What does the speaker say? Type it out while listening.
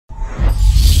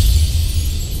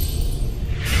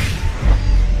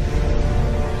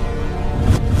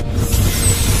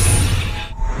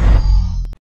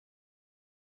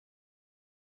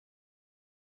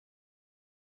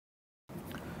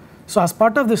So as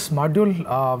part of this module,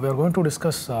 we are going to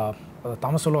discuss the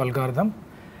Tomasulo algorithm,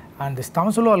 and this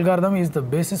Tomasulo algorithm is the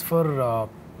basis for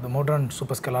the modern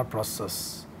superscalar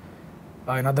processes.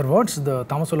 In other words, the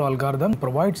Tomasulo algorithm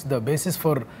provides the basis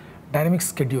for dynamic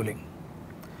scheduling.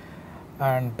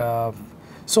 And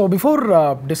so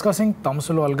before discussing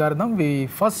Tomasulo algorithm, we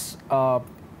first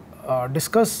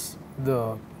discuss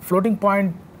the floating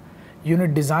point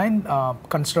unit design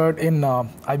considered in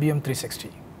IBM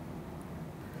 360.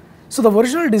 So the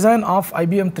original design of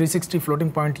IBM 360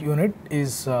 floating point unit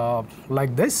is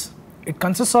like this. It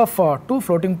consists of two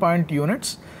floating point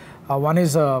units. One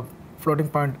is a floating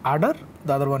point adder,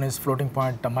 the other one is floating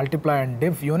point multiply and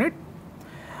div unit,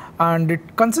 and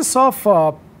it consists of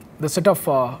the set of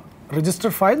register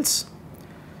files.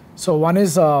 So one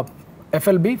is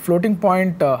FLB, floating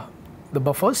point the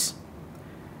buffers,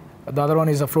 the other one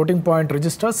is a floating point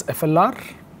registers, FLR,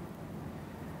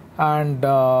 and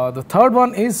the third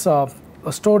one is a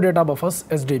store data buffers,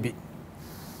 SDB.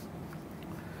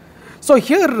 So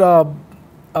here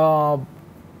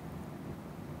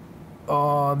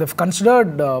they've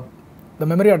considered the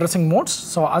memory addressing modes.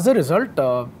 So as a result,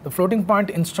 the floating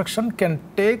point instruction can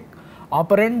take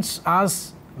operands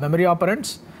as memory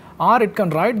operands, or it can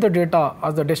write the data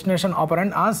as the destination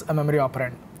operand as a memory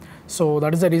operand. So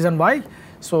that is the reason why.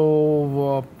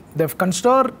 So they've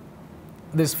considered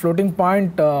this floating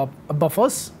point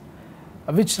buffers,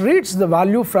 which reads the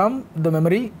value from the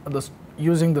memory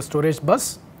using the storage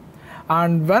bus,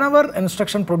 and whenever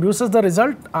instruction produces the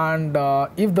result, and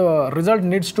if the result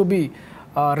needs to be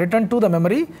returned to the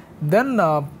memory, then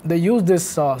they use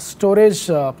this storage,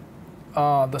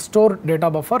 the store data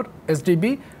buffer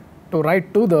SDB, to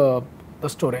write to the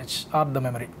storage or the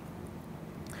memory.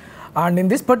 And in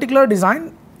this particular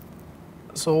design,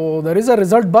 so there is a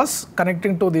result bus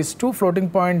connecting to these two floating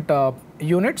point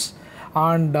units,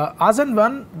 and as and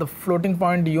when the floating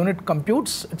point unit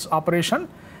computes its operation,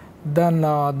 then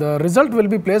the result will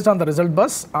be placed on the result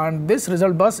bus, and this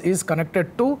result bus is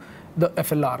connected to the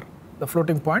FLR, the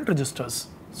floating point registers.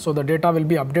 So the data will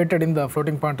be updated in the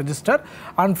floating point register,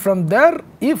 and from there,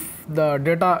 if the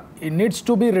data needs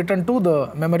to be written to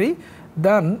the memory,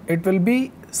 then it will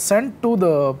be sent to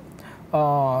the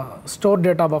store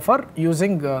data buffer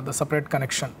using the separate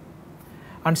connection.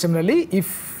 And similarly,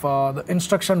 if the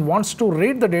instruction wants to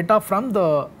read the data from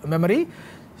the memory,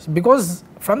 because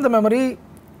from the memory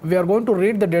we are going to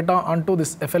read the data onto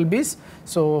this FLBs,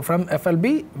 so from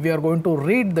FLB we are going to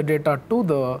read the data to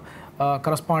the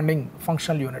corresponding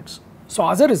functional units. So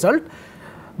as a result,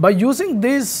 by using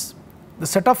these the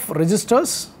set of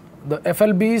registers, the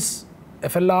FLBs,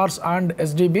 FLRs and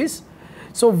SDBs,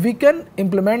 so we can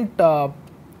implement the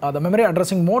memory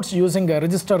addressing modes using a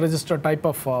register type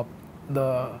of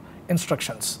the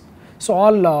instructions. So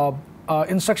all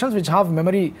instructions which have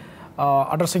memory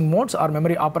addressing modes or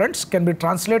memory operands can be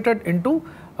translated into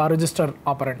register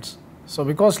operands. So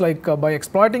because by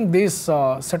exploiting these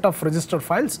set of register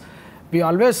files, we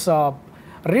always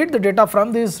read the data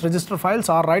from these register files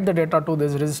or write the data to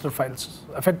these register files.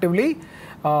 Effectively,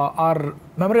 our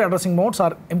memory addressing modes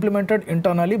are implemented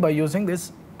internally by using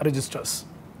these registers.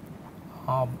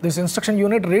 This instruction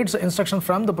unit reads the instruction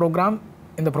from the program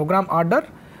in the program order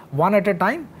one at a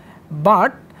time,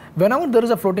 but whenever there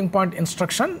is a floating point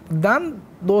instruction, then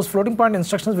those floating point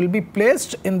instructions will be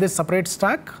placed in this separate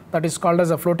stack that is called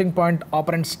as a floating point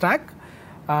operand stack.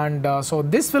 And so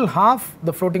this will have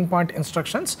the floating point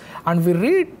instructions, and we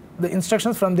read the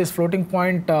instructions from this floating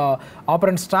point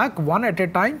operand stack one at a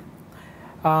time,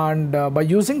 and by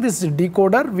using this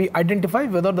decoder we identify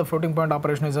whether the floating point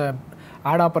operation is a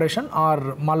add operation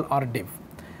or mul or div,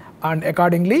 and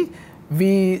accordingly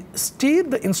we steer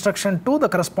the instruction to the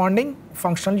corresponding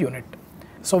functional unit.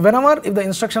 So whenever if the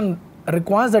instruction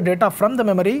requires the data from the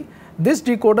memory, this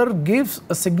decoder gives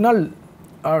a signal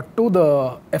to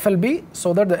the FLB,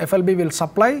 so that the FLB will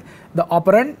supply the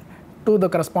operand to the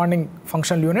corresponding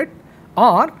functional unit,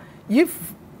 or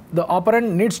if the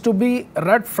operand needs to be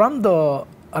read from the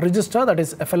register, that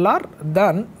is FLR,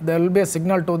 then there will be a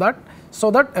signal to that, so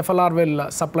that FLR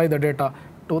will supply the data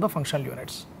to the functional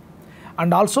units.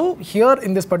 And also here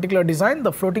in this particular design,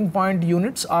 the floating point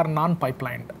units are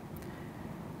non-pipelined,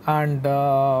 and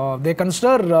they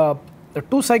consider the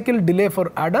 2-cycle delay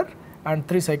for adder and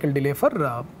 3-cycle delay for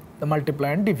the multiply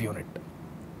and div unit.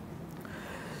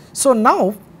 So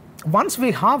now once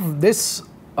we have this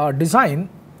design,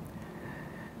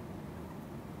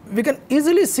 we can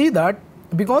easily see that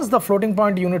because the floating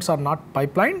point units are not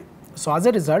pipelined, so as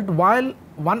a result, while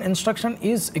one instruction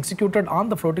is executed on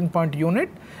the floating point unit,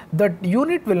 that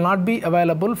unit will not be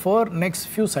available for next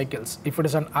few cycles. If it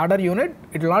is an adder unit,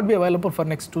 it will not be available for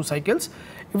next 2 cycles.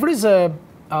 If it is a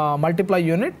multiply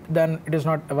unit, then it is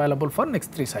not available for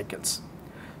next 3 cycles.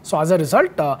 So as a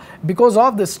result, because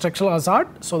of this structural hazard,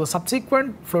 so the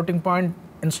subsequent floating point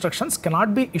instructions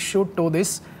cannot be issued to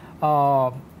this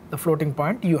the floating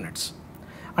point units.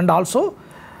 And also,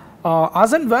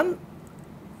 as and when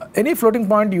any floating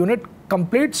point unit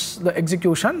completes the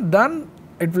execution, then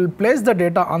it will place the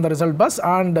data on the result bus,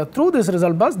 and through this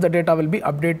result bus the data will be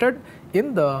updated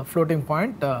in the floating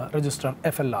point register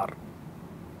FLR.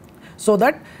 So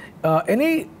that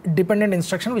any dependent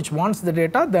instruction which wants the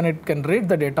data, then it can read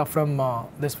the data from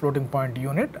this floating point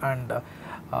unit and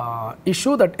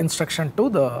issue that instruction to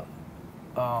the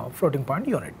floating point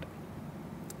unit.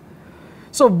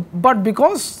 So, but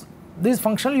because these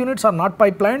functional units are not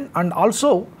pipelined, and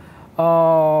also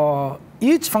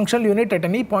each functional unit at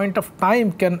any point of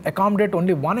time can accommodate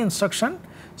only one instruction,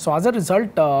 so as a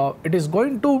result it is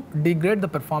going to degrade the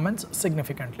performance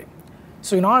significantly.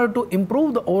 So in order to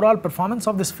improve the overall performance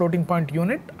of this floating point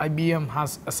unit, IBM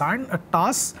has assigned a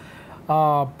task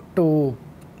to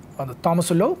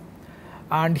Tomasulo,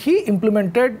 and he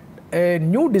implemented a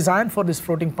new design for this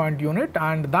floating point unit,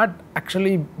 and that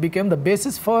actually became the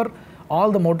basis for all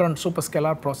the motor and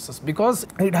superscalar processes, because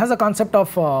it has a concept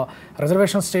of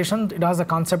reservation station, it has a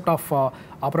concept of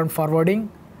operand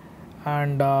forwarding,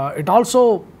 and it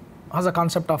also has a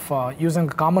concept of using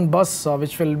a common bus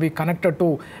which will be connected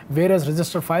to various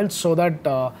register files, so that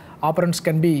operands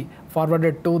can be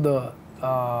forwarded to the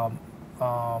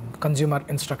consumer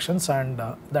instructions, and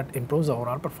that improves the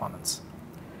overall performance.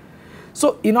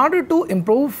 So in order to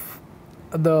improve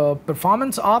the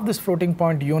performance of this floating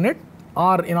point unit,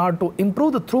 or in order to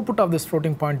improve the throughput of this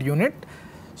floating point unit,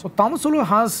 so Tomasulo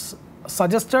has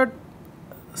suggested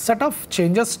set of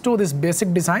changes to this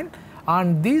basic design,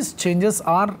 and these changes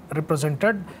are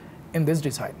represented in this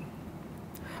design.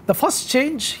 The first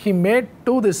change he made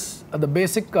to this the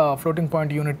basic floating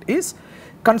point unit is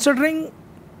considering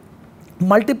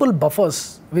multiple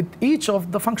buffers with each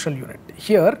of the functional unit.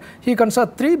 Here he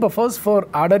considered 3 buffers for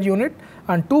adder unit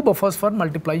and 2 buffers for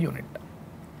multiply unit,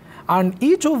 and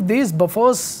each of these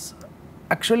buffers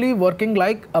actually working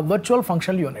like a virtual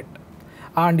functional unit,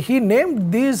 and he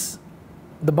named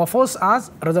the buffers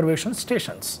as reservation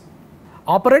stations.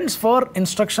 Operands for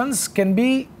instructions can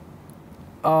be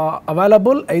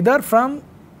available either from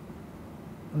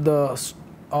the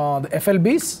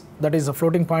FLBs, that is the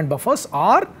floating point buffers,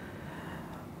 or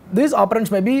these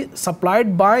operands may be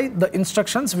supplied by the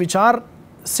instructions which are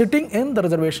sitting in the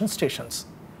reservation stations.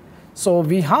 So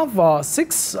we have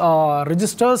 6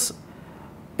 registers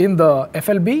in the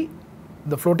FLB,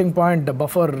 the floating point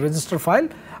buffer register file,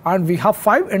 and we have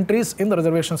 5 entries in the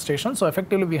reservation station. So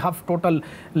effectively we have total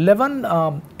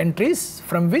 11 entries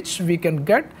from which we can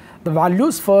get the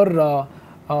values for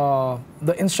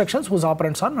the instructions whose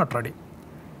operands are not ready.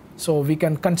 So we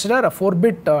can consider a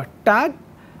 4-bit tag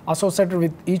associated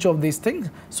with each of these things,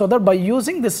 so that by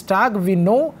using this tag we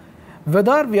know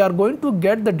whether we are going to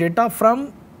get the data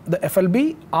from the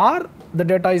FLB or the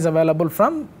data is available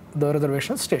from the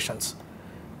reservation stations.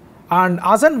 And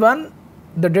as and when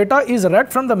the data is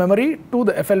read from the memory to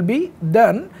the FLB,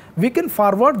 then we can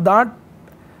forward that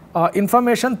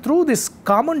information through this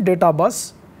common data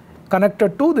bus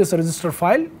connected to this register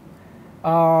file.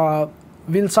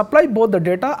 We will supply both the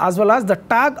data as well as the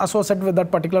tag associated with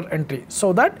that particular entry,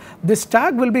 so that this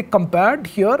tag will be compared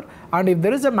here, and if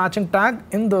there is a matching tag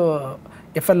in the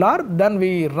FLR, then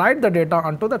we write the data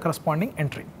onto the corresponding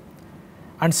entry.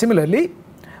 And similarly,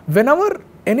 whenever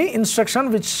any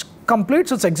instruction which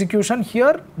completes its execution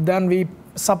here, then we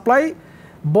supply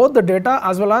both the data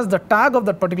as well as the tag of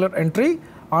that particular entry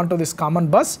onto this common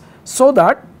bus, so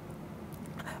that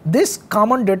this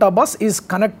common data bus is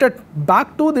connected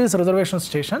back to these reservation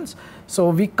stations. So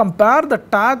we compare the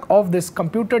tag of this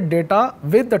computed data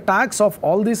with the tags of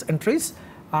all these entries,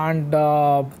 and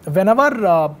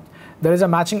whenever there is a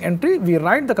matching entry, we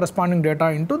write the corresponding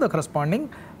data into the corresponding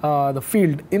the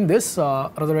field in this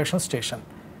reservation station.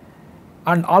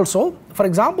 And also, for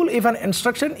example, if an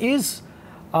instruction is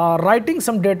writing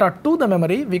some data to the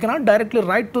memory, we cannot directly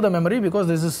write to the memory because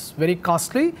this is very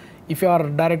costly if you are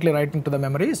directly writing to the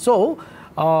memory. So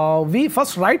we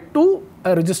first write to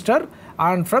a register,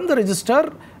 and from the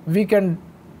register we can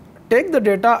take the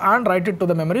data and write it to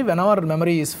the memory whenever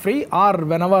memory is free, or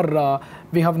whenever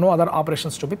we have no other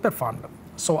operations to be performed.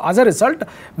 So as a result,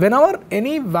 whenever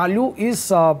any value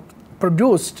is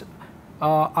produced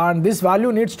and this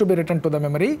value needs to be written to the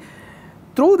memory,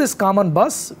 through this common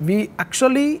bus we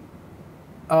actually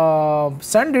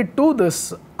send it to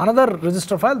this another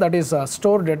register file, that is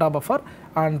store data buffer,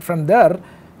 and from there,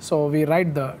 so we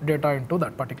write the data into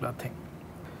that particular thing.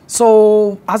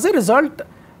 So as a result,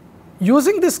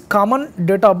 using this common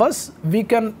data bus, we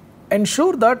can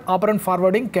ensure that operand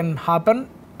forwarding can happen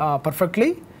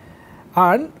perfectly,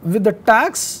 and with the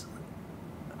tags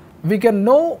we can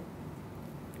know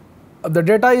the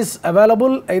data is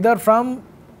available either from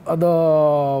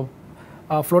the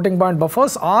floating point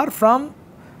buffers or from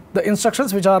the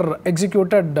instructions which are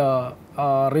executed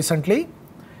recently.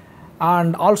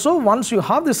 And also once you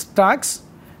have these tags,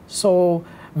 so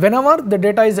whenever the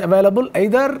data is available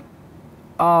either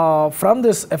from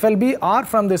this FLB or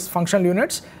from this functional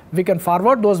units, we can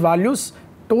forward those values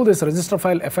to this register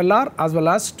file FLR as well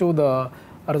as to the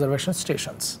reservation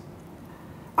stations.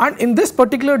 And in this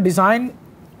particular design,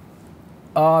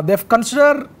 they have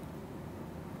considered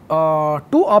 2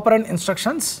 operand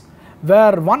instructions,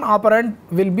 where one operand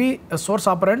will be a source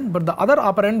operand, but the other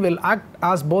operand will act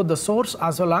as both the source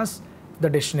as well as the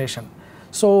destination.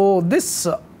 So this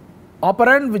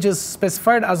operand, which is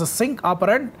specified as a sync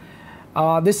operand,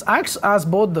 this acts as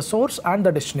both the source and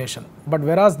the destination, but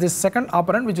whereas this second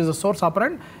operand, which is a source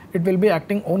operand, it will be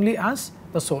acting only as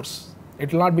the source,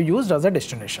 it will not be used as a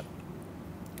destination.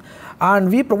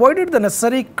 And we provided the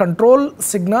necessary control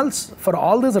signals for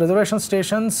all these reservation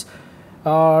stations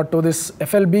to this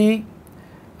FLB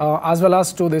as well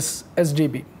as to this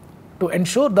SDB to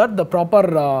ensure that the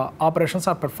proper operations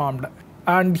are performed.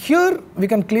 And here we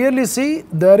can clearly see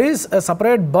there is a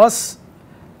separate bus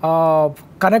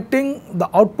connecting the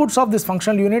outputs of these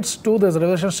functional units to this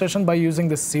reservation station by using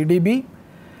this CDB,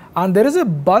 and there is a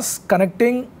bus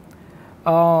connecting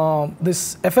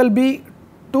this FLB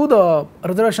to the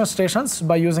reservation stations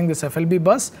by using this FLB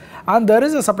bus, and there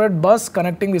is a separate bus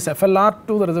connecting this FLR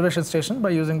to the reservation station by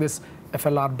using this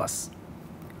FLR bus.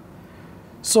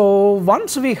 So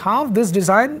once we have this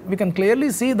design, we can clearly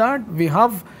see that we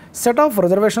have set of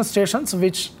reservation stations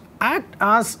which act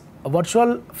as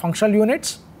virtual functional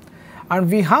units, and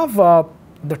we have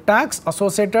the tags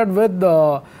associated with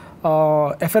the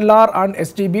FLR and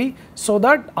SDB so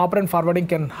that operand forwarding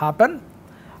can happen,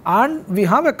 and we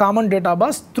have a common data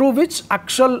bus through which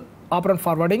actual operand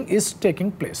forwarding is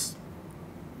taking place.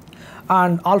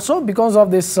 And also because of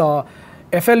this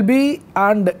FLB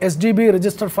and SDB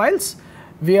register files,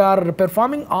 we are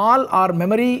performing all our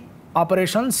memory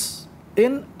operations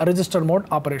in register mode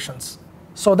operations,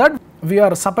 so that we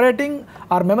are separating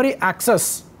our memory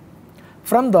access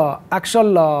from the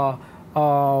actual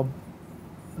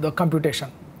the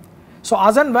computation. So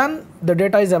as and when the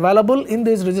data is available in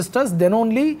these registers, then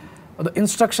only the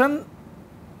instruction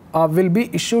will be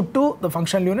issued to the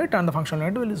functional unit, and the functional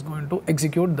unit is going to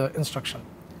execute the instruction.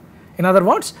 In other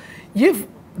words, if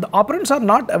the operands are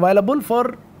not available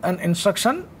for an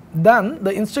instruction, then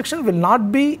the instruction will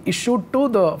not be issued to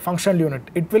the functional unit.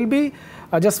 It will be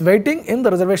just waiting in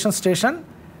the reservation station,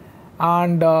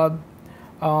 and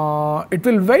it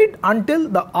will wait until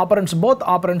the operands, both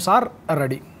operands are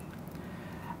ready.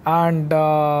 And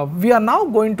we are now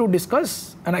going to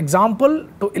discuss an example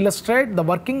to illustrate the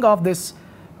working of this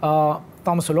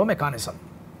Tomasulo mechanism.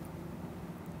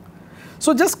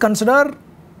 So just consider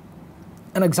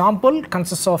an example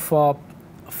consists of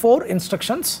 4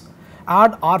 instructions: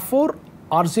 add R4,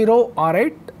 R0,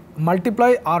 R8,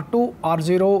 multiply R2,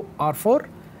 R0, R4,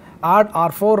 add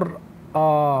R4,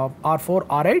 R4,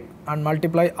 R8, and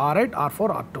multiply R8,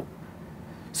 R4, R2.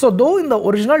 So though in the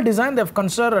original design they have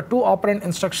considered 2 operand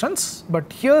instructions,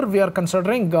 but here we are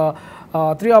considering 3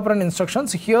 operand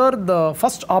instructions. Here the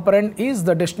first operand is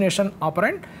the destination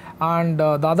operand, and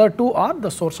the other 2 are the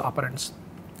source operands.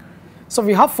 So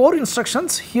we have 4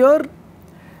 instructions. Here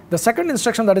the second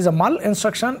instruction, that is a mul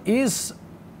instruction, is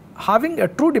having a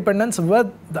true dependence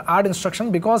with the add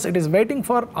instruction because it is waiting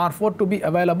for R4 to be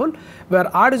available, where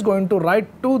add is going to write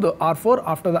to the R4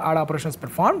 after the add operation is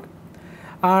performed.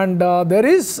 And there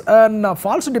is a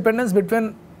false dependence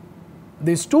between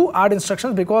these 2 add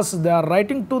instructions because they are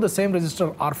writing to the same register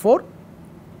R4,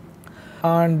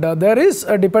 and there is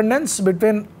a dependence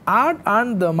between add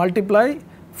and the multiply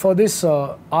for this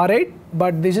R8,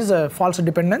 but this is a false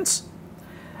dependence.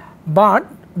 But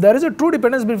there is a true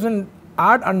dependence between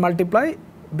add and multiply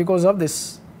because of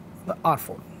this the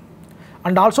R4,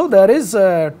 and also there is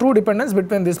a true dependence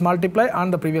between this multiply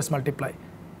and the previous multiply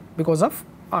because of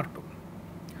R2.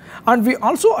 And we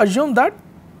also assume that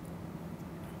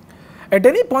at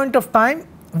any point of time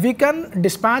we can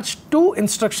dispatch 2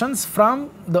 instructions from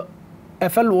the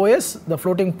FLOS, the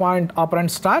floating point operand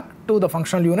stack, to the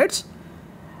functional units,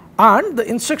 and the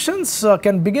instructions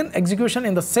can begin execution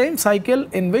in the same cycle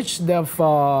in which they have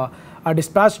are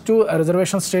dispatched to a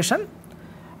reservation station,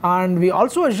 and we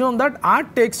also assume that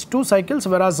add takes 2 cycles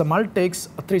whereas the mult takes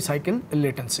a 3 cycle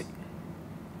latency.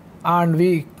 And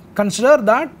we consider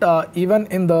that even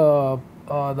in the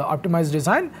optimized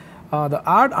design, the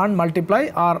add and multiply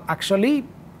are actually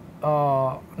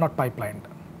not pipelined.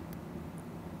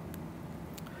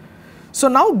 So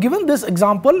now, given this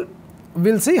example,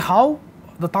 we will see how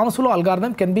the Tomasulo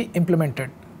algorithm can be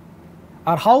implemented,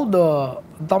 or how the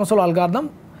Tomasulo algorithm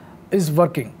is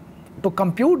working to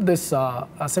compute this a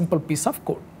simple piece of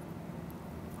code.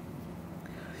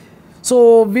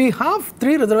 So we have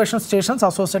 3 reservation stations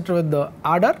associated with the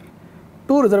adder,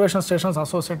 2 reservation stations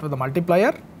associated with the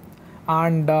multiplier,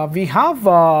 and we have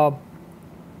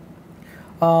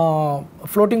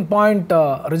floating point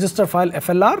register file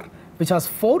FLR, which has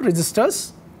 4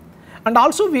 registers. And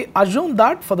also we assume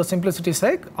that for the simplicity's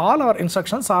sake, all our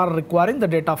instructions are requiring the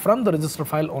data from the register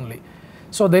file only.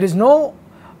 So there is no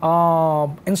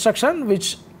instruction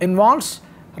which involves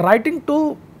writing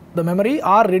to the memory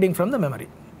or reading from the memory.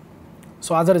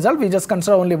 So as a result, we just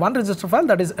consider only one register file,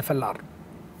 that is FLR.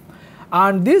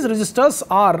 And these registers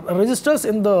are registers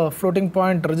in the floating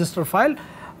point register file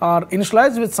are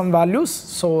initialized with some values.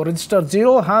 So register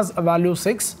 0 has a value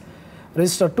 6.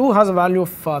 Register 2 has a value of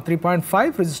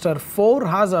 3.5, register 4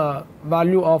 has a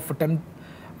value of 10,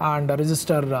 and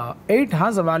register 8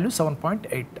 has a value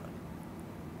 7.8.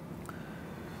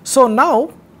 So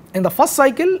now in the first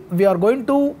cycle, we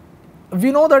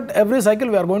know that every cycle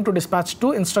we are going to dispatch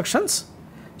 2 instructions.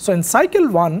 So in cycle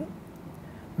 1,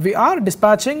 we are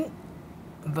dispatching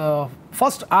the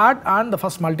first add and the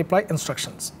first multiply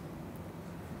instructions.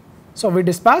 So we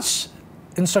dispatch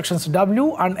instructions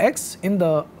W and X in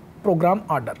the program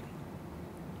order.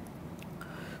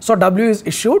 So W is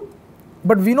issued,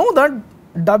 but we know that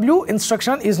W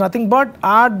instruction is nothing but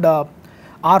add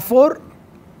R4,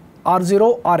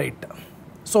 R0, R8.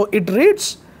 So it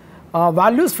reads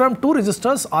values from 2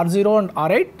 registers R0 and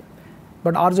R8,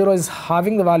 but R0 is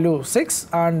having the value 6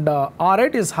 and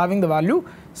R8 is having the value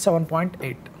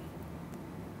 7.8.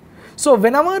 So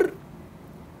whenever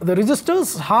the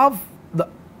registers have the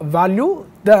value,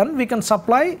 then we can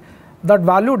supply that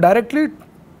value directly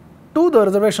to the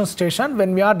reservation station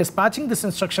when we are dispatching this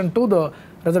instruction to the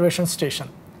reservation station.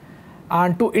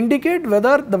 And to indicate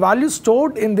whether the value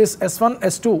stored in this S1,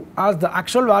 S2 as the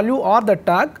actual value or the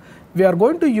tag, we are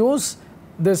going to use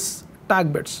this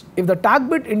tag bits. If the tag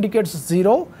bit indicates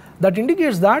 0, that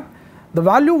indicates that the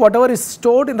value whatever is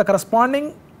stored in the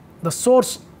corresponding the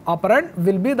source operand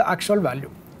will be the actual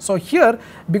value. So here,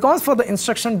 because for the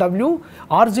instruction W,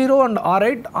 R0 and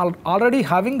R8 are already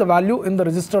having the value in the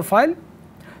register file,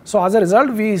 so as a result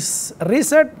we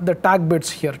reset the tag bits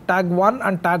here. Tag 1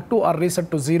 and tag 2 are reset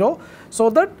to 0,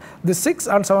 so that the 6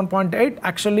 and 7.8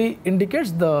 actually indicates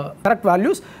the correct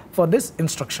values for this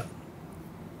instruction.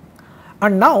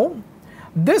 And now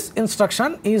this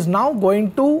instruction is now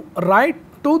going to write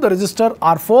to the register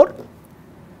R4.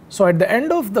 So at the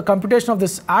end of the computation of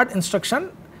this add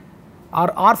instruction,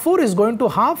 our R4 is going to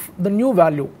have the new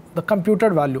value, the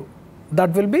computed value,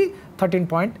 that will be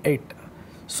 13.8.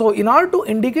 So in order to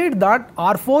indicate that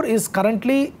R4 is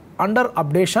currently under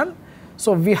updation,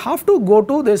 so we have to go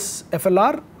to this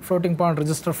FLR floating point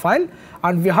register file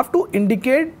and we have to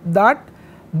indicate that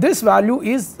this value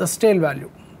is the stale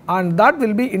value, and that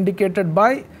will be indicated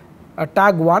by a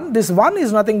tag 1. This 1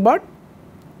 is nothing but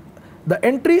the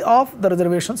entry of the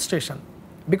reservation station.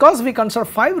 Because we consider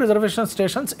 5 reservation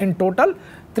stations in total,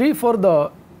 3 for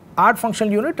the add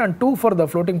functional unit and 2 for the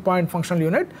floating point functional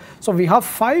unit. So we have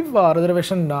 5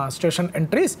 reservation station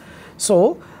entries.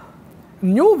 So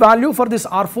new value for this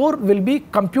R4 will be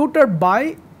computed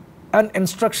by an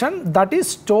instruction that is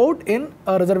stored in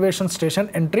a reservation station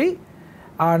entry,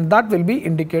 and that will be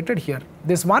indicated here.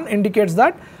 This one indicates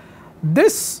that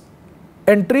this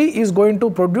entry is going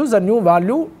to produce a new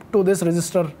value to this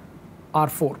register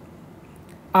R4.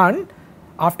 And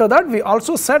after that we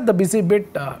also set the busy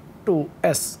bit to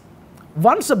S.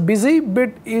 Once a busy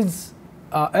bit is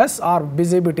S or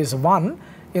busy bit is 1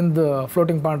 in the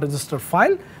floating point register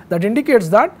file, that indicates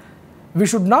that we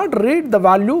should not read the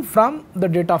value from the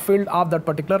data field of that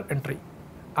particular entry.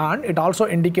 And it also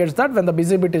indicates that when the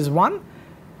busy bit is 1,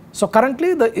 so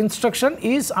currently the instruction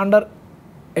is under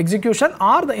execution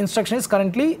or the instruction is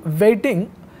currently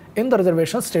waiting in the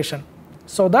reservation station,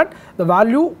 so that the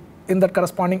value in that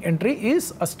corresponding entry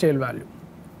is a stale value.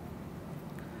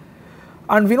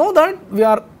 And we know that we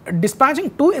are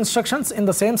dispatching 2 instructions in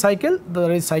the same cycle,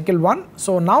 there is cycle 1.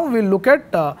 So now we will look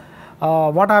at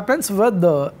what happens with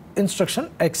the instruction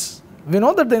X. We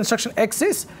know that the instruction X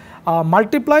is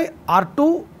multiply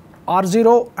R2,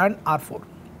 R0 and R4.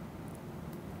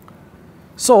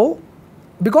 So,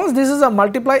 because this is a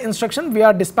multiply instruction, we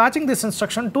are dispatching this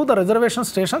instruction to the reservation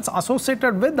stations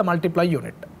associated with the multiply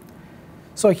unit.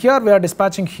 So, here we are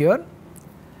dispatching here,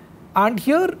 and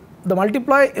here the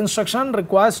multiply instruction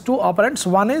requires two operands.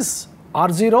 One is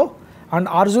R0, and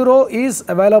R0 is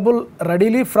available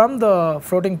readily from the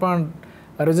floating point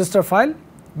register file,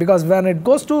 because when it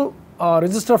goes to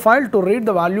register file to read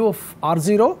the value of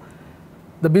R0,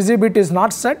 the busy bit is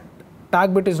not set,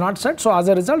 tag bit is not set. So, as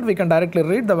a result, we can directly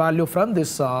read the value from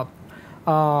this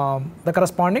the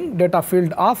corresponding data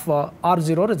field of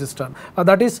R0 register,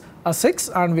 that is 6,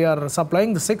 and we are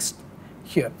supplying the 6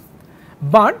 here.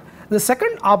 But the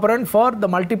second operand for the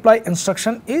multiply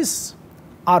instruction is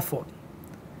R4.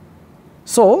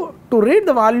 So, to read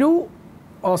the value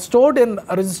stored in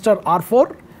register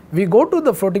R4, we go to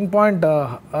the floating point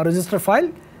register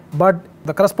file, but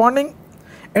the corresponding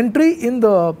entry in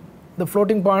the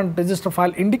floating point register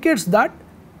file indicates that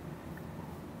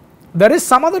there is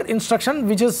some other instruction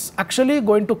which is actually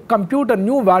going to compute a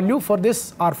new value for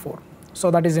this R4. So,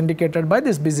 that is indicated by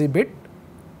this busy bit,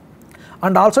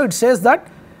 and also it says that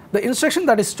the instruction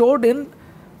that is stored in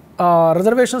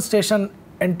reservation station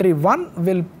entry 1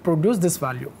 will produce this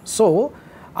value. So,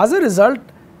 as a result,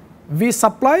 we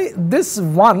supply this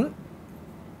 1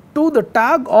 to the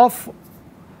tag of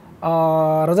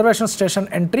reservation station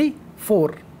entry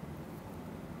 4.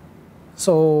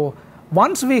 So,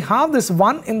 once we have this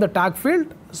 1 in the tag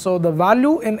field, so the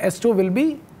value in S2 will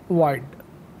be void,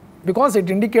 because it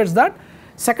indicates that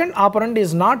second operand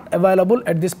is not available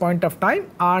at this point of time,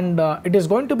 and it is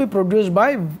going to be produced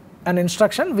by an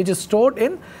instruction which is stored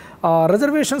in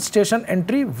reservation station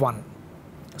entry 1.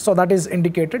 So, that is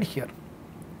indicated here.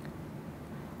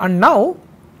 And now,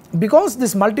 because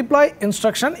this multiply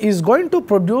instruction is going to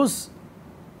produce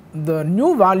the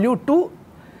new value to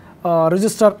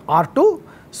register R2,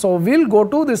 so we will go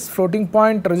to this floating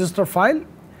point register file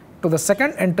to the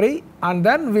second entry, and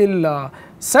then we will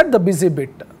set the busy bit,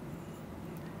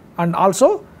 and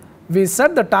also we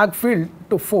set the tag field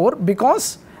to 4,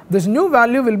 because this new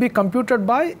value will be computed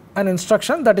by an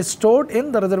instruction that is stored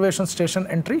in the reservation station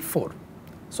entry 4.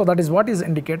 So, that is what is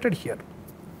indicated here.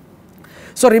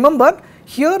 So, remember,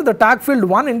 here the tag field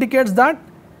 1 indicates that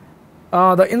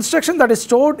the instruction that is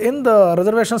stored in the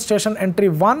reservation station entry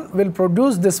 1 will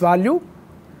produce this value,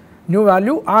 new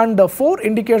value, and 4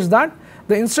 indicates that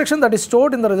the instruction that is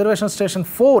stored in the reservation station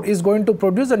 4 is going to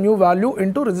produce a new value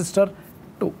into register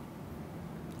 2.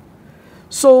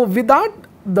 So, with that,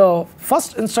 the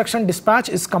first instruction dispatch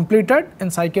is completed in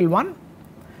cycle 1,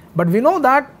 but we know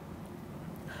that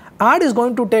add is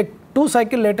going to take 2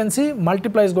 cycle latency,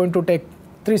 multiply is going to take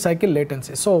 3 cycle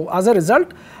latency. So, as a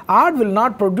result, add will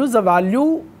not produce the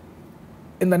value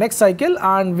in the next cycle,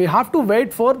 and we have to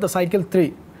wait for the cycle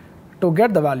 3 to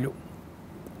get the value.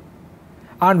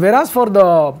 And whereas for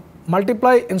the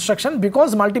multiply instruction,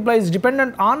 because multiply is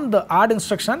dependent on the add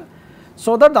instruction,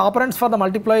 so that the operands for the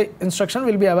multiply instruction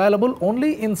will be available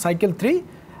only in cycle 3,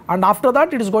 and after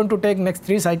that it is going to take next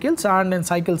 3 cycles, and in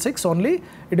cycle 6 only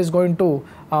it is going to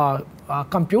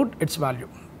compute its value.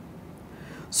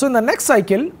 So, in the next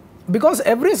cycle, because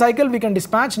every cycle we can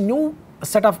dispatch new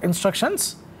set of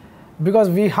instructions, because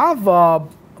we have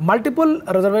multiple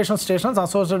reservation stations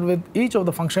associated with each of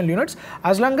the functional units,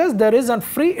 as long as there is a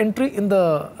free entry in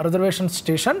the reservation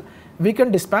station, we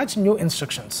can dispatch new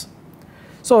instructions.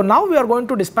 So, now we are going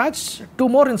to dispatch 2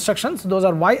 more instructions, those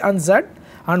are Y and Z,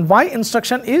 and Y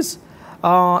instruction is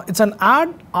it is an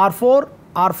add R4,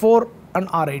 R4 and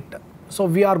R8. So,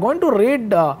 we are going to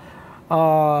read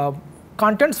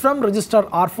contents from register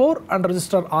R4 and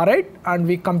register R8, and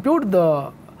we compute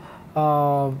the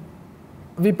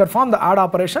we perform the add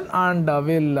operation, and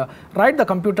we will write the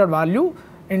computed value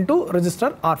into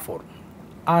register R4.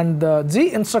 And the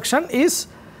G instruction is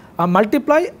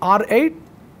multiply R8,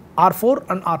 R4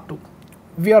 and R2.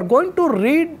 We are going to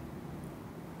read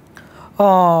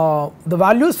the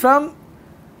values from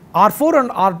R4 and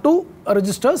R2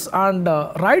 registers and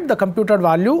write the computed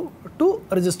value to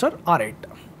register R8.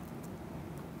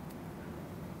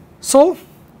 So,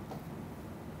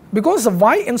 because the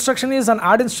Y instruction is an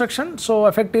add instruction, so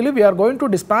effectively we are going to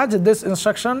dispatch this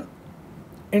instruction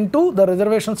into the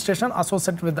reservation station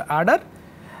associated with the adder,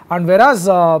 and whereas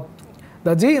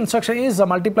the G instruction is a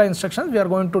multiply instruction, we are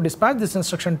going to dispatch this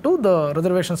instruction to the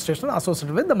reservation station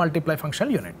associated with the multiply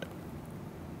functional unit.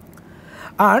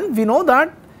 And we know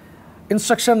that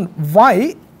instruction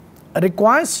Y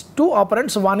requires 2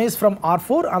 operands, one is from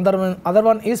R4, other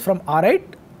one is from R8.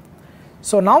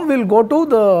 So, now we will go to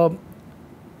the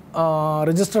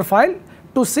register file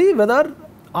to see whether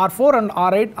R4 and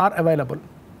R8 are available.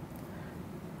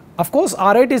 Of course,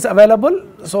 R8 is available,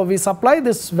 so we supply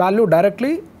this value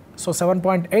directly. So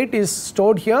 7.8 is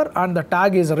stored here and the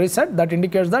tag is reset, that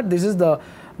indicates that this is the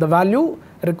value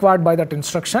required by that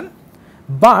instruction.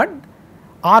 But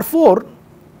R4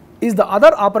 is the other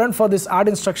operand for this add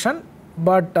instruction,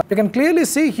 but you can clearly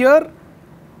see here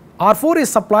R4 is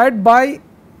supplied by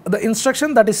the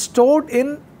instruction that is stored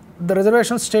in the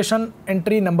reservation station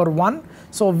entry number 1.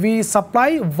 So we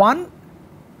supply 1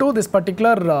 to this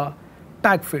particular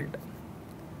tag field.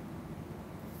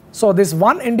 So this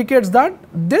 1 indicates that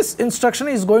this instruction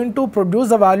is going to produce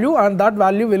the value, and that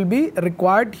value will be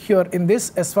required here in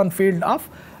this S1 field of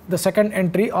the second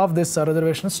entry of this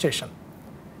reservation station.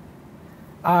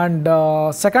 And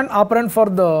second operand for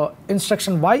the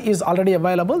instruction Y is already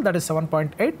available, that is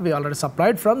 7.8, we already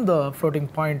supplied from the floating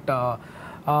point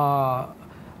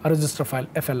register file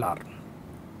FLR.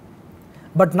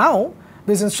 But now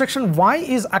this instruction Y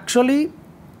is actually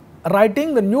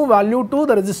writing the new value to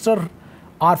the register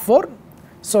R4.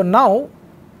 So now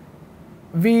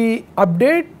we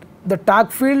update the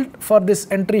tag field for this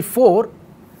entry 4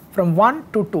 from 1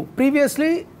 to 2.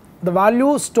 Previously the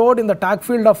value stored in the tag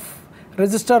field of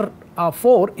register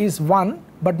 4 is 1,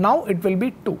 but now it will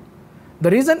be 2. The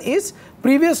reason is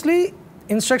previously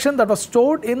instruction that was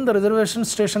stored in the reservation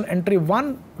station entry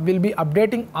 1 will be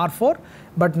updating R4,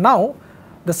 but now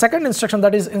the second instruction,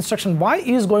 that is instruction Y,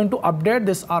 is going to update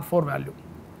this R4 value.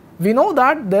 We know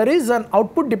that there is an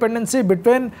output dependency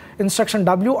between instruction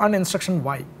W and instruction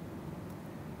Y.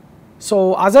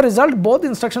 So as a result, both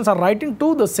instructions are writing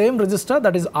to the same register,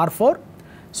 that is R4.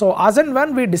 So as and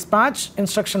when we dispatch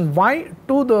instruction Y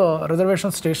to the reservation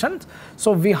station,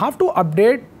 so we have to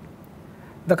update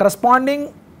the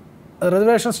corresponding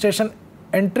reservation station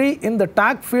entry in the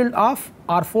tag field of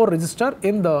R4 register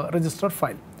in the register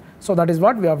file. So that is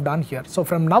what we have done here. So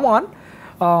from now on,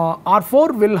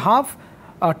 R4 will have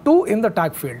 2 in the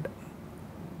tag field.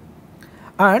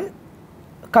 And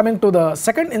coming to the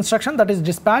second instruction, that is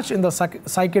dispatched in the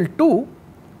cycle 2.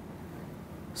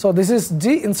 So this is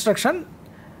G instruction,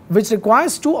 which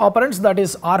requires 2 operands, that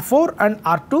is R4 and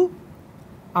R2,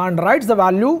 and writes the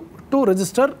value to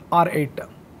register R8.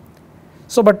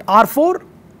 So but R4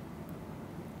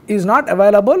 is not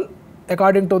available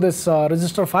according to this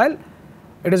register file.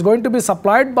 It is going to be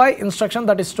supplied by instruction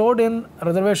that is stored in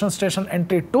reservation station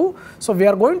entry 2. So we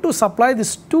are going to supply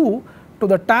this 2 to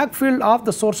the tag field of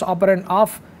the source operand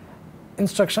of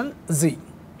instruction Z.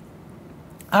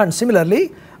 And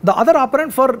similarly, the other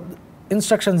operand for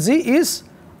instruction Z is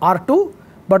R2,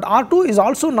 but R2 is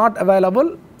also not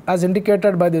available as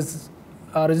indicated by this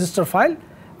register file,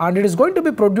 and it is going to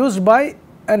be produced by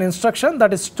an instruction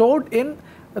that is stored in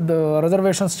the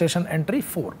reservation station entry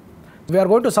 4. We are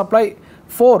going to supply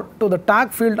 4 to the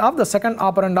tag field of the second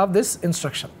operand of this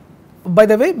instruction. By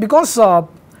the way, because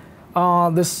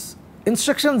this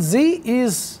instruction Z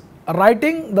is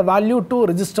writing the value to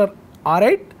register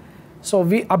R8, so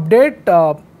we update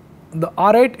the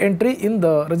R8 entry in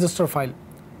the register file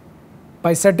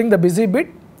by setting the busy bit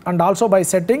and also by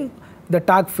setting the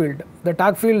tag field. The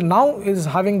tag field now is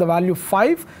having the value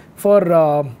 5 for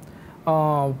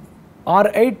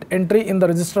R8 entry in the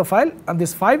register file, and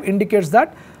this 5 indicates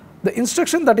that the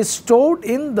instruction that is stored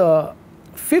in the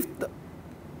 5th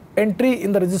entry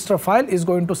in the register file is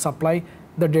going to supply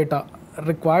the data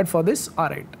required for this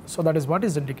R8. So that is what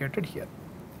is indicated here.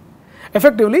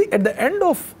 Effectively, at the end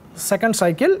of second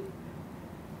cycle,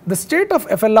 the state of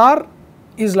FLR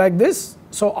is like this.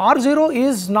 So R0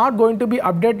 is not going to be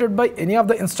updated by any of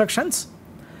the instructions,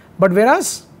 but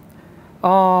whereas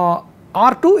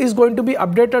R2 is going to be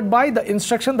updated by the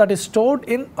instruction that is stored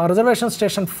in reservation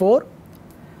station 4,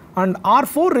 and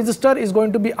R4 register is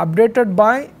going to be updated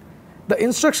by the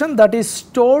instruction that is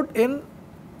stored in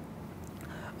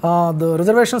the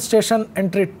reservation station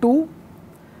entry 2,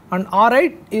 and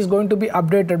R8 is going to be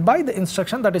updated by the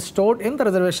instruction that is stored in the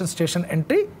reservation station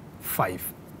entry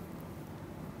 5.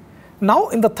 Now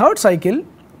in the third cycle,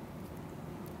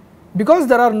 because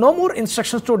there are no more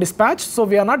instructions to dispatch, so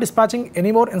we are not dispatching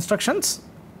any more instructions,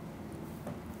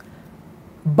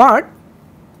 but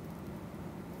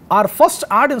our first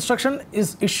add instruction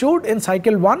is issued in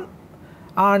cycle 1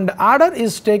 and adder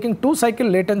is taking 2 cycle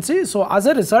latency. So as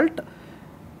a result,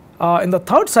 in the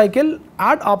third cycle,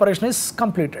 add operation is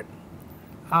completed,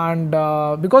 and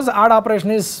because the add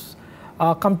operation is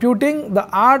computing the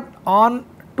add on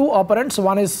 2 operands,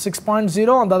 one is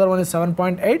 6.0 and the other one is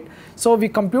 7.8. So we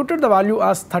computed the value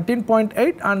as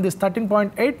 13.8, and this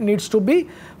 13.8 needs to be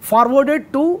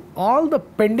forwarded to all the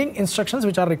pending instructions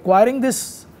which are requiring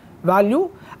this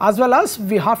value, as well as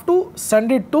we have to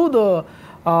send it to the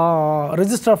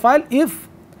register file if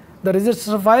the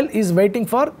register file is waiting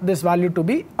for this value to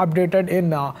be updated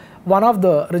in one of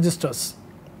the registers.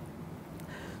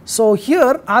 So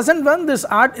here, as and when this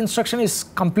add instruction is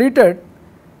completed,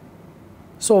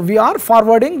 so we are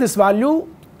forwarding this value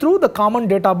through the common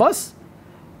data bus.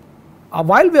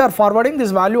 While we are forwarding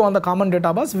this value on the common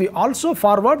data bus, we also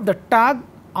forward the tag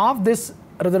of this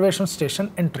reservation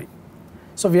station entry.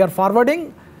 So we are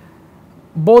forwarding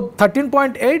both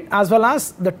 13.8 as well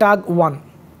as the tag 1.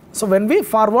 So when we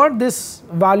forward this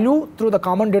value through the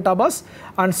common data bus,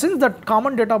 and since that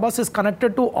common data bus is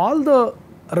connected to all the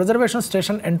reservation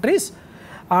station entries,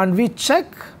 and we check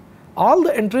all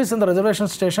the entries in the reservation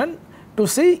station to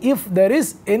see if there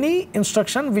is any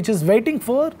instruction which is waiting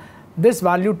for this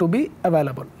value to be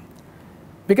available.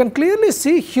 We can clearly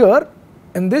see here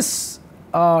in this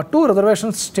two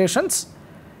reservation stations.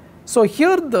 So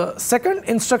here the second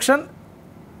instruction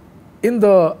in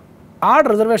the add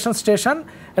reservation station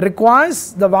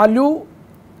requires the value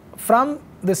from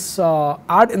this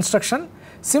add instruction.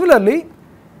 Similarly,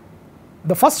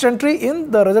 the first entry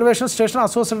in the reservation station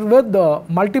associated with the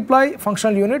multiply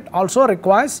functional unit also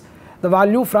requires the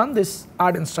value from this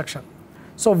add instruction.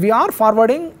 So we are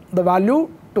forwarding the value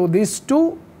to these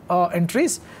two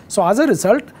entries. So as a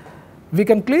result, we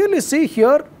can clearly see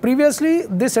here, previously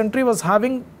this entry was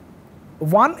having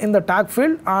 1 in the tag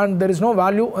field and there is no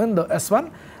value in the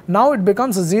S1. Now it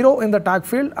becomes 0 in the tag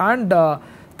field and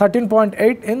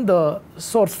 13.8 in the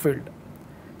source field.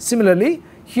 Similarly,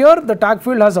 here the tag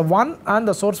field has a 1 and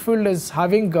the source field is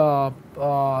having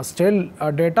stale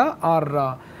data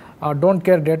or don't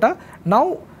care data.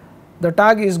 Now the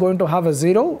tag is going to have a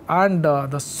 0 and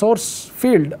the source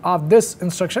field of this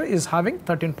instruction is having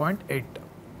 13.8.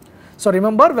 So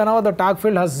remember, whenever the tag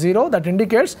field has 0, that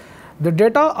indicates the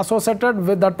data associated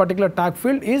with that particular tag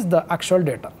field is the actual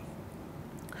data.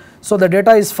 So the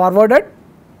data is forwarded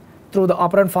through the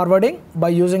operand forwarding by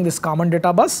using this common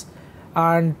data bus,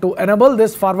 and to enable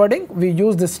this forwarding we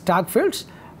use this tag fields,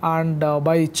 and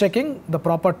by checking the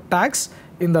proper tags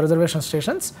in the reservation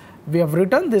stations we have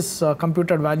written this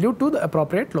computed value to the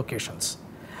appropriate locations.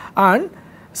 And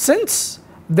since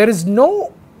there is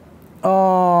no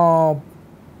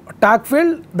tag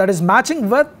field that is matching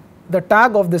with the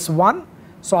tag of this 1,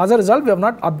 so as a result we have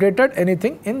not updated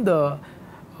anything in the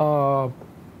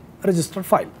register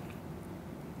file.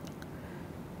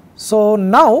 So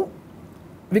now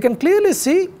we can clearly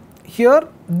see here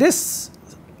this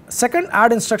second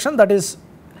add instruction that is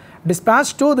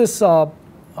dispatched to this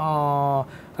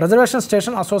reservation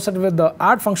station associated with the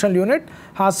add functional unit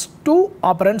has two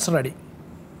operands ready,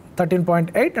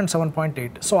 13.8 and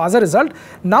 7.8. So as a result,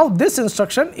 now this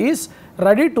instruction is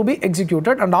ready to be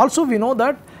executed, and also we know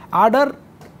that adder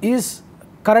is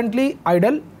currently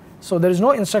idle. So there is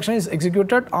no instruction is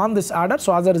executed on this adder.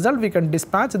 So as a result, we can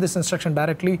dispatch this instruction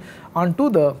directly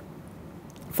onto the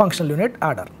functional unit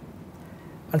adder.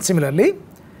 And similarly,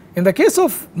 in the case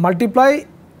of multiply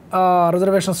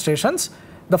reservation stations,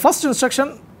 the first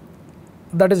instruction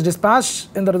that is dispatched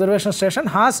in the reservation station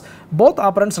has both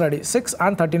operands ready, 6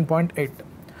 and 13.8.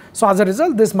 So as a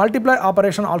result, this multiply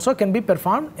operation also can be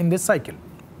performed in this cycle,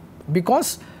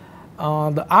 because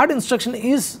the add instruction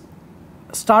is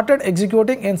started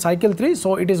executing in cycle 3,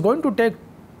 so it is going to take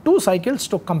 2 cycles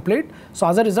to complete. So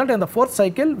as a result, in the 4th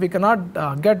cycle we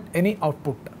cannot get any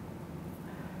output.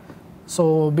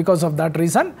 So because of that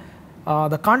reason,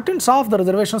 the contents of the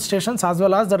reservation stations as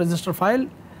well as the register file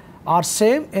are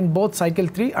same in both cycle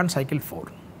 3 and cycle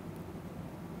 4.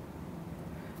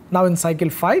 Now in cycle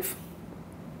 5,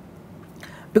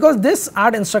 because this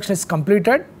add instruction is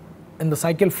completed in the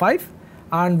cycle 5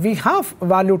 and we have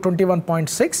value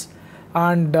 21.6,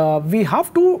 and we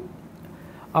have to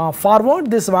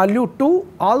forward this value to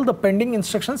all the pending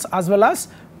instructions as well as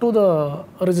to the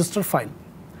register file.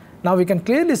 Now we can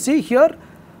clearly see here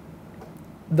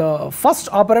the first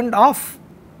operand of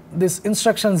this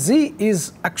instruction Z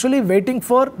is actually waiting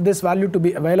for this value to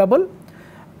be available,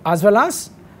 as well as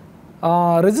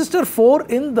register 4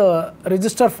 in the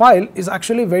register file is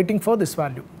actually waiting for this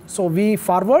value. So we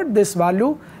forward this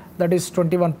value, that is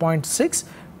 21.6,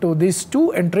 to these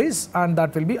 2 entries, and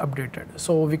that will be updated.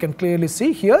 So we can clearly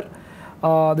see here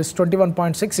this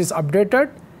 21.6 is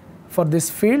updated for this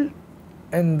field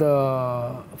in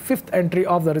the 5th entry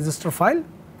of the register file,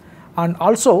 and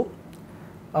also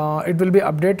it will be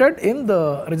updated in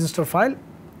the register file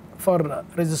for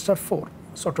register 4.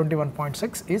 So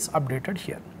 21.6 is updated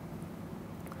here.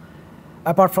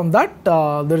 Apart from that,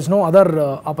 there is no other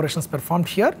operations performed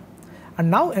here. And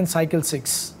now in cycle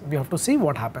 6 we have to see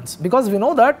what happens, because we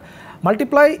know that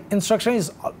multiply instruction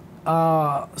is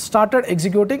started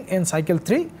executing in cycle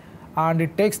 3 and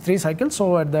it takes 3 cycles.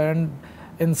 So at the end,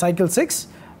 in cycle 6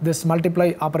 this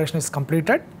multiply operation is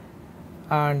completed,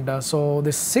 and so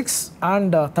this 6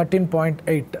 and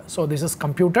 13.8, so this is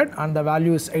computed and the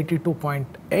value is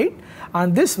 82.8,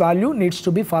 and this value needs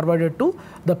to be forwarded to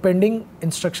the pending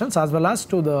instructions as well as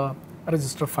to the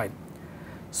register file.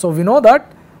 So we know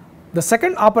that the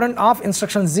second operand of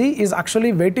instruction Z is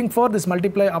actually waiting for this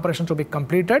multiply operation to be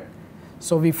completed.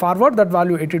 So we forward that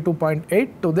value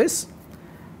 82.8 to this,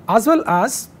 as well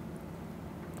as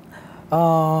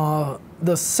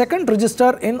the second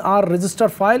register in our register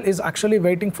file is actually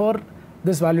waiting for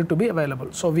this value to be available.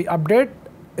 So we update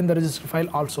in the register file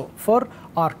also for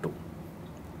R2.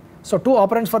 So two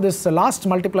operands for this last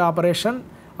multiply operation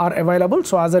are available.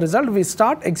 So as a result, we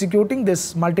start executing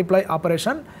this multiply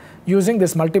operation using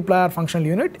this multiplier functional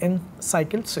unit in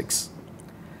cycle 6,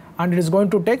 and it is going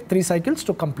to take 3 cycles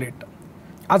to complete.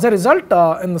 As a result,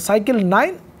 in the cycle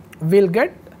 9 we will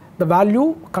get the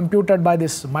value computed by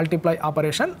this multiply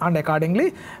operation, and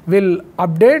accordingly we will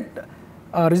update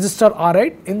register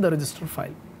R8 in the register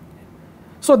file.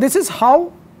 So this is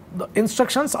how the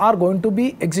instructions are going to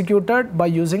be executed by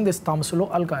using this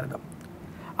Tomasulo algorithm.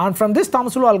 And from this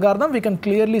Tomasulo algorithm we can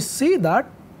clearly see that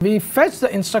we fetch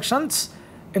the instructions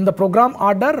in the program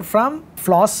order from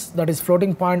FLOS, that is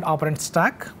floating point operand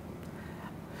stack.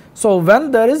 So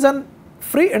when there is a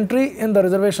free entry in the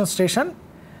reservation station,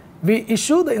 we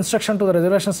issue the instruction to the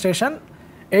reservation station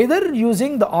either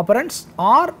using the operands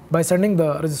or by sending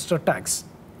the register tags.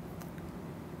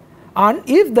 And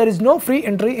if there is no free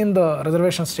entry in the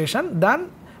reservation station,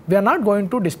 then we are not going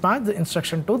to dispatch the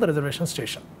instruction to the reservation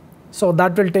station. So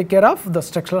that will take care of the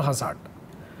structural hazard.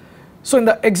 So in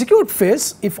the execute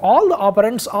phase, if all the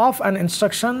operands of an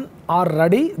instruction are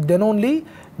ready, then only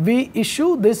we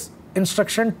issue this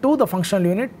instruction to the functional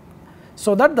unit,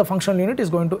 so that the functional unit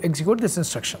is going to execute this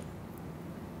instruction.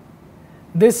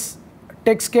 This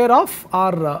takes care of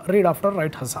our read after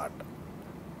write hazard.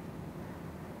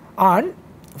 And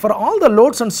for all the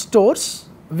loads and stores,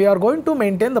 we are going to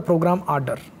maintain the program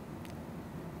order,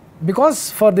 because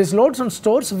for these loads and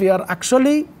stores we are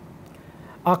actually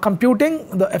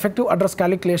computing the effective address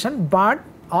calculation, but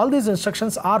all these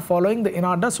instructions are following the in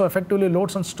order. So effectively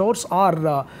loads and stores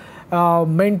are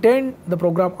maintain the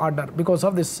program order because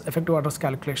of this effective address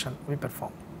calculation we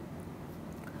perform.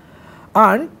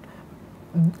 And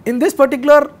in this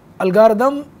particular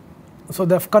algorithm, so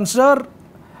they have considered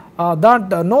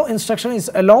that no instruction is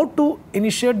allowed to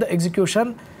initiate the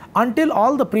execution until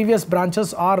all the previous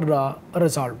branches are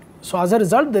resolved. So as a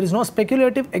result, there is no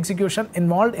speculative execution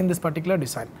involved in this particular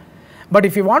design. But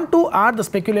if you want to add the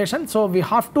speculation, so we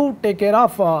have to take care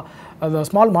of the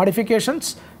small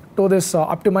modifications to this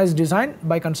optimized design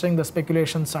by considering the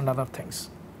speculations and other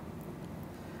things.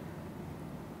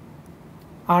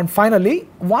 And finally,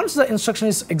 once the instruction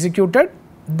is executed,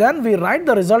 then we write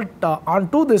the result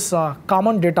onto this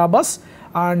common data bus,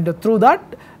 and through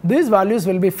that these values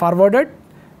will be forwarded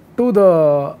to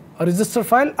the register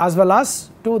file as well as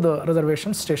to the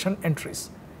reservation station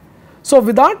entries. So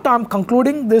with that, I am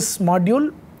concluding this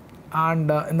module,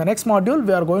 and in the next module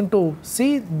we are going to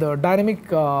see the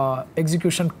dynamic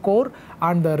execution core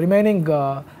and the remaining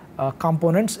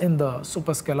components in the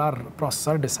superscalar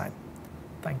processor design.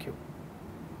 Thank you.